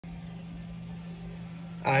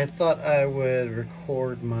I thought I would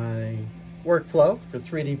record my workflow for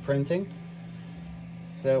 3D printing.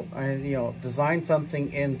 So I, designed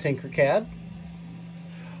something in Tinkercad,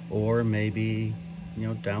 or maybe,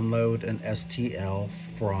 download an STL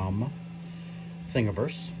from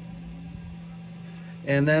Thingiverse.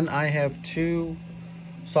 And then I have two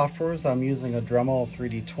softwares. I'm using a Dremel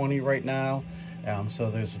 3D20 right now.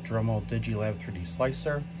 So there's a Dremel Digilab 3D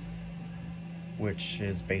Slicer, which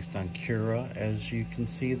is based on Cura, as you can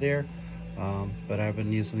see there. But I've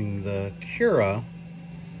been using the Cura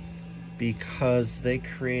because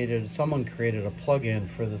someone created a plugin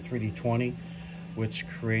for the 3D20, which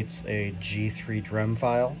creates a G3 Drem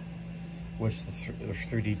file, which the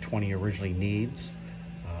 3D20 originally needs.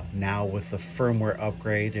 Now with the firmware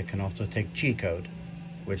upgrade, it can also take G-code,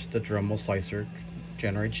 which the Dremel Slicer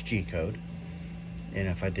generates G-code. And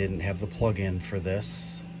if I didn't have the plugin for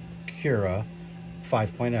this Cura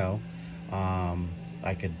 5.0,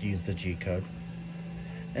 I could use the G-code.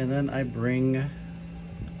 And then I bring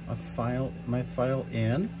my file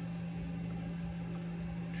in.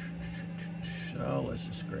 So let's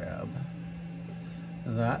just grab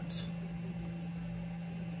that.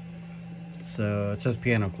 So it says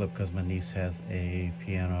piano clip because my niece has a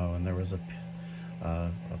piano and there was a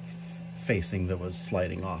facing that was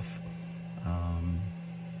sliding off.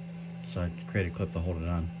 So I created a clip to hold it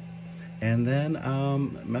on. And then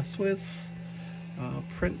mess with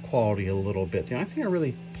print quality a little bit. The only thing I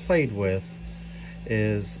really played with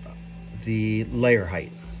is the layer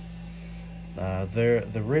height. The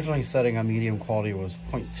originally setting on medium quality was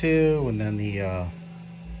 0.2, and then the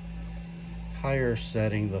higher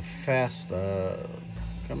setting, the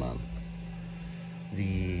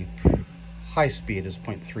high speed is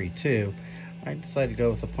 0.32. I decided to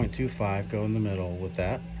go with a 0.25, go in the middle with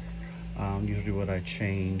that. Usually what I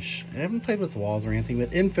change, I haven't played with walls or anything,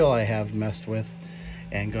 but infill I have messed with,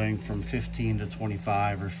 and going from 15 to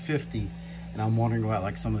 25 or 50. And I'm wondering about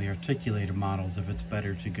like some of the articulated models, if it's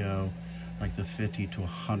better to go like the 50 to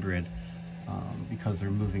 100 because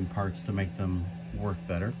they're moving parts to make them work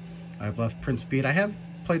better. I've left print speed. I have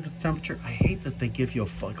played with temperature. I hate that they give you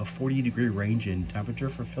like a 40-degree range in temperature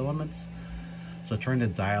for filaments. So trying to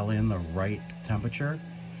dial in the right temperature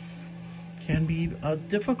can be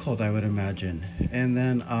difficult, I would imagine. And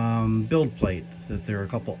then build plate, that there are a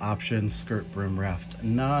couple options: skirt, brim, raft,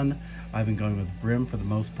 none. I've been going with brim for the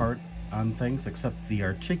most part on things, except the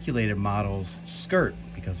articulated models skirt,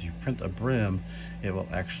 because if you print a brim, it will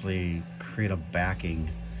actually create a backing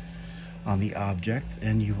on the object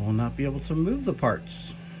and you will not be able to move the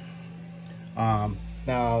parts.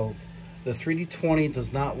 Now the 3D20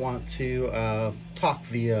 does not want to talk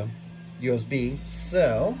via USB,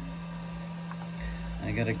 so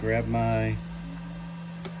I gotta grab my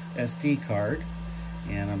SD card,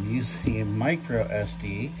 and I'm using a micro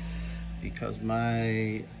SD because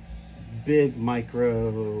my big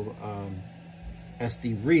micro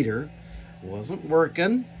SD reader wasn't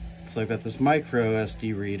working. So I've got this micro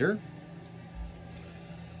SD reader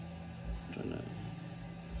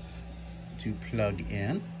to plug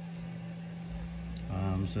in.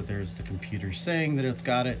 So there's the computer saying that it's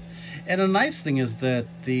got it. And a nice thing is that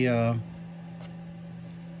the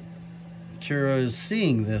Cura is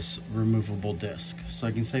seeing this removable disc, so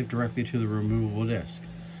I can save directly to the removable disc.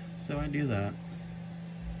 So I do that,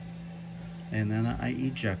 and then I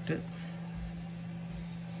eject it,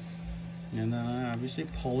 and then I obviously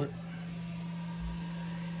pull it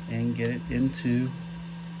and get it into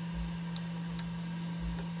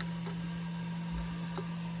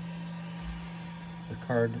the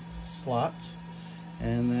card slot,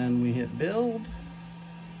 and then we hit build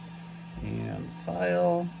and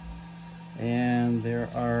file, and there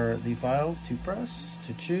are the files to press,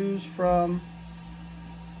 to choose from,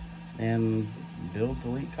 and build,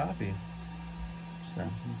 delete, copy. So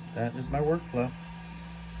that is my workflow.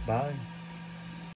 Bye.